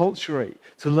to enculturate,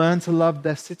 to learn to love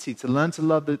their city, to learn to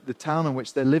love the town in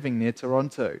which they're living near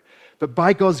Toronto. But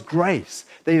by God's grace,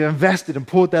 they've invested and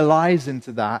poured their lives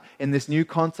into that in this new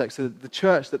context so that the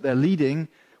church that they're leading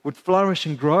would flourish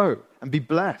and grow and be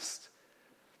blessed.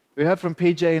 We heard from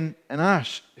PJ and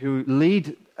Ash, who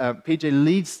PJ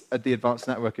leads at the Advanced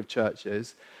Network of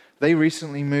Churches. They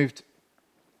recently moved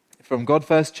from God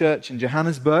First Church in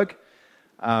Johannesburg,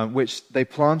 which they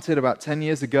planted about 10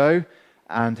 years ago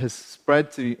and has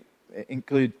spread to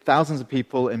include thousands of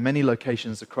people in many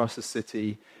locations across the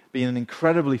city, being an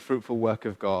incredibly fruitful work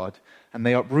of God. And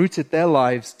they uprooted their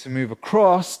lives to move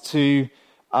across to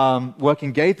work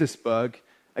in Gaithersburg.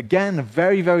 Again, a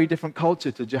very, very different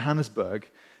culture to Johannesburg.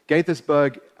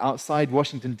 Gaithersburg outside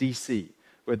Washington, D.C.,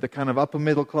 with the kind of upper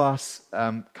middle class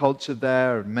culture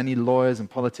there, many lawyers and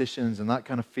politicians and that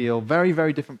kind of feel. Very,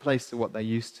 very different place to what they're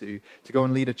used to go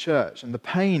and lead a church. And the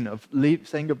pain of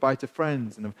saying goodbye to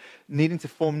friends and of needing to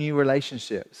form new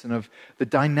relationships and of the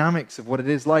dynamics of what it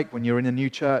is like when you're in a new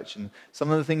church. And some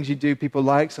of the things you do people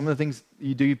like, some of the things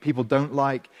you do people don't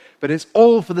like. But it's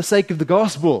all for the sake of the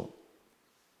gospel.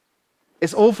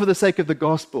 It's all for the sake of the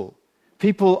gospel.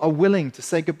 People are willing to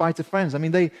say goodbye to friends. I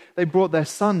mean, they brought their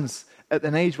sons at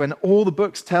an age when all the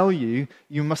books tell you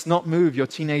you must not move your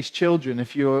teenage children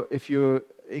if you're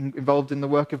involved in the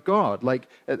work of God. Like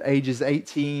at ages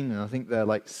 18, and I think they're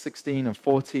like 16 and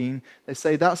 14, they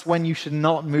say that's when you should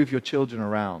not move your children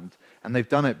around. And they've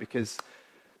done it because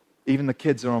even the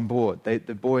kids are on board.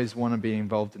 The boys want to be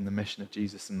involved in the mission of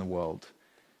Jesus in the world.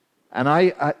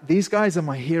 And these guys are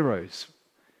my heroes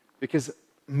because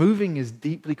moving is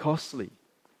deeply costly.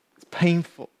 It's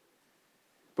painful.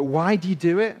 But why do you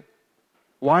do it?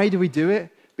 Why do we do it?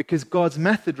 Because God's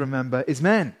method, remember, is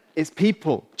men. It's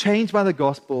people changed by the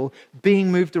gospel,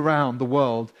 being moved around the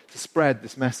world to spread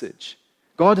this message.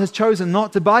 God has chosen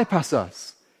not to bypass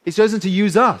us. He's chosen to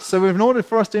use us. So in order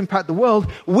for us to impact the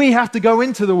world, we have to go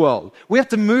into the world. We have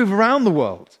to move around the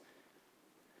world.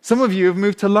 Some of you have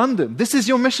moved to London. This is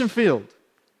your mission field.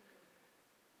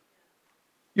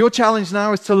 Your challenge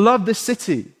now is to love this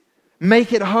city.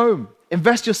 Make it home.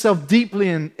 Invest yourself deeply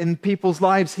in people's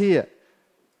lives here.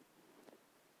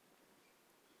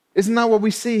 Isn't that what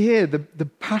we see here? The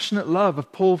passionate love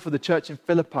of Paul for the church in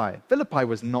Philippi. Philippi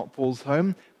was not Paul's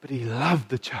home, but he loved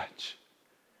the church.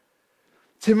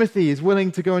 Timothy is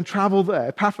willing to go and travel there.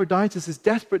 Epaphroditus is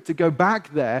desperate to go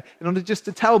back there in order just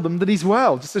to tell them that he's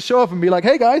well, just to show up and be like,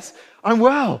 hey guys, I'm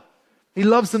well. He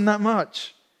loves them that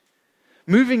much.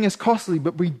 Moving is costly,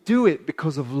 but we do it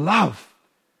because of love.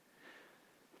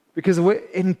 Because we're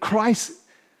in Christ.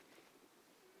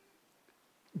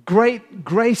 Great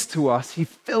grace to us, he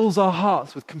fills our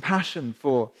hearts with compassion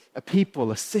for a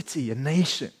people, a city, a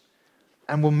nation,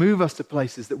 and will move us to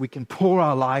places that we can pour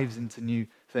our lives into new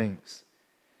things.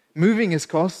 Moving is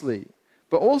costly,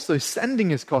 but also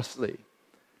sending is costly.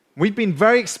 We've been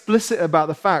very explicit about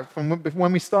the fact from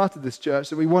when we started this church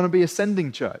that we want to be a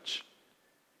sending church.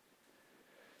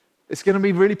 It's going to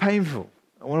be really painful.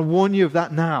 I want to warn you of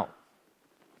that now.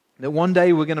 That one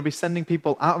day we're going to be sending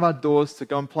people out of our doors to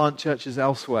go and plant churches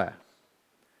elsewhere.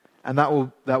 And that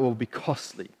will be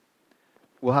costly.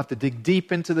 We'll have to dig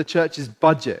deep into the church's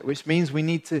budget, which means we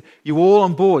need to, you all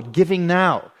on board, giving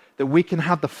now, that we can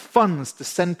have the funds to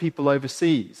send people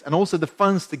overseas. And also the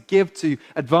funds to give to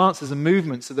advances and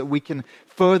movements so that we can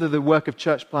further the work of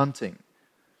church planting.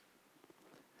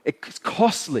 It's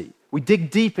costly. We dig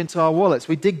deep into our wallets.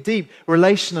 We dig deep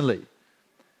relationally.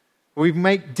 We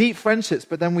make deep friendships,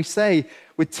 but then we say,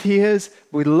 with tears,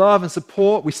 with love and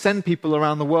support, we send people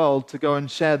around the world to go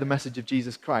and share the message of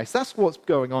Jesus Christ. That's what's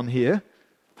going on here.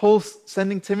 Paul's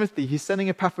sending Timothy, he's sending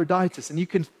Epaphroditus, and you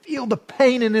can feel the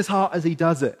pain in his heart as he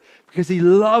does it, because he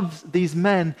loves these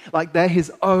men like they're his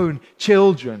own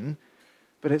children,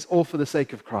 but it's all for the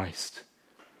sake of Christ.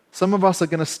 Some of us are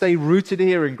going to stay rooted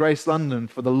here in Grace London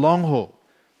for the long haul.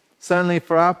 Certainly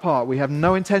for our part, we have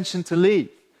no intention to leave.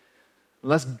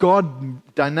 Unless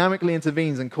God dynamically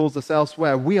intervenes and calls us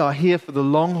elsewhere, we are here for the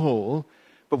long haul,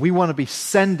 but we want to be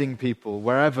sending people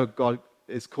wherever God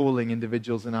is calling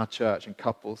individuals in our church and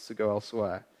couples to go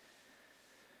elsewhere.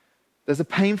 There's a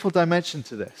painful dimension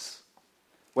to this.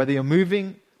 Whether you're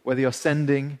moving, whether you're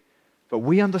sending, but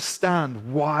we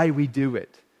understand why we do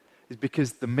it. It's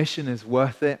because the mission is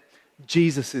worth it,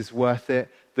 Jesus is worth it,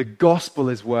 the gospel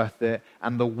is worth it,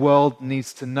 and the world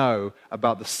needs to know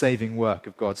about the saving work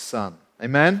of God's Son.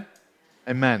 Amen?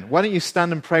 Amen. Why don't you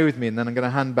stand and pray with me, and then I'm going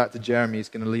to hand back to Jeremy, who's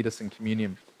going to lead us in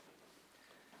communion.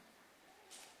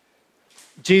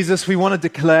 Jesus, we want to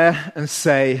declare and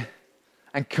say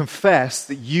and confess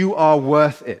that you are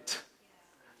worth it.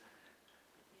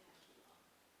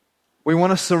 We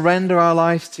want to surrender our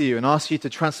lives to you and ask you to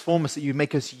transform us, that you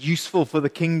make us useful for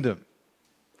the kingdom.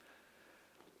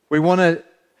 We want to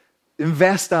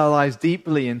invest our lives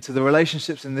deeply into the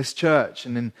relationships in this church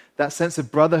and in that sense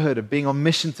of brotherhood, of being on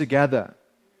mission together.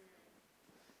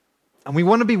 And we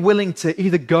want to be willing to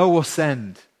either go or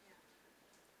send.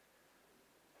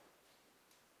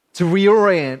 To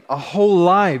reorient our whole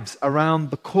lives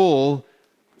around the call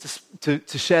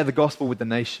to share the gospel with the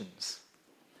nations.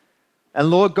 And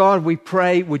Lord God, we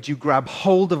pray, would you grab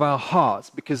hold of our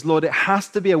hearts? Because Lord, it has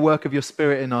to be a work of your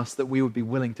Spirit in us that we would be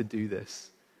willing to do this.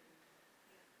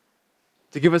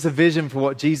 To give us a vision for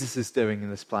what Jesus is doing in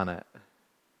this planet.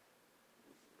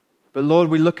 But Lord,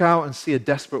 we look out and see a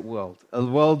desperate world. A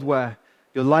world where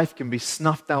your life can be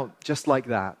snuffed out just like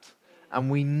that. And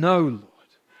we know, Lord,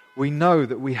 we know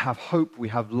that we have hope, we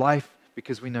have life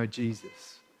because we know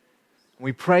Jesus.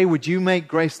 We pray, would you make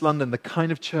Grace London the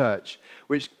kind of church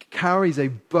which carries a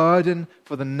burden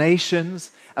for the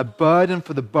nations, a burden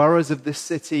for the boroughs of this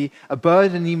city, a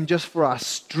burden even just for our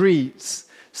streets,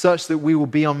 such that we will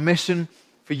be on mission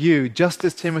for you, just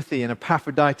as Timothy and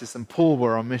Epaphroditus and Paul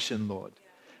were on mission, Lord.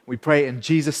 We pray in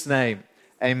Jesus' name.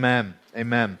 Amen.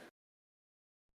 Amen.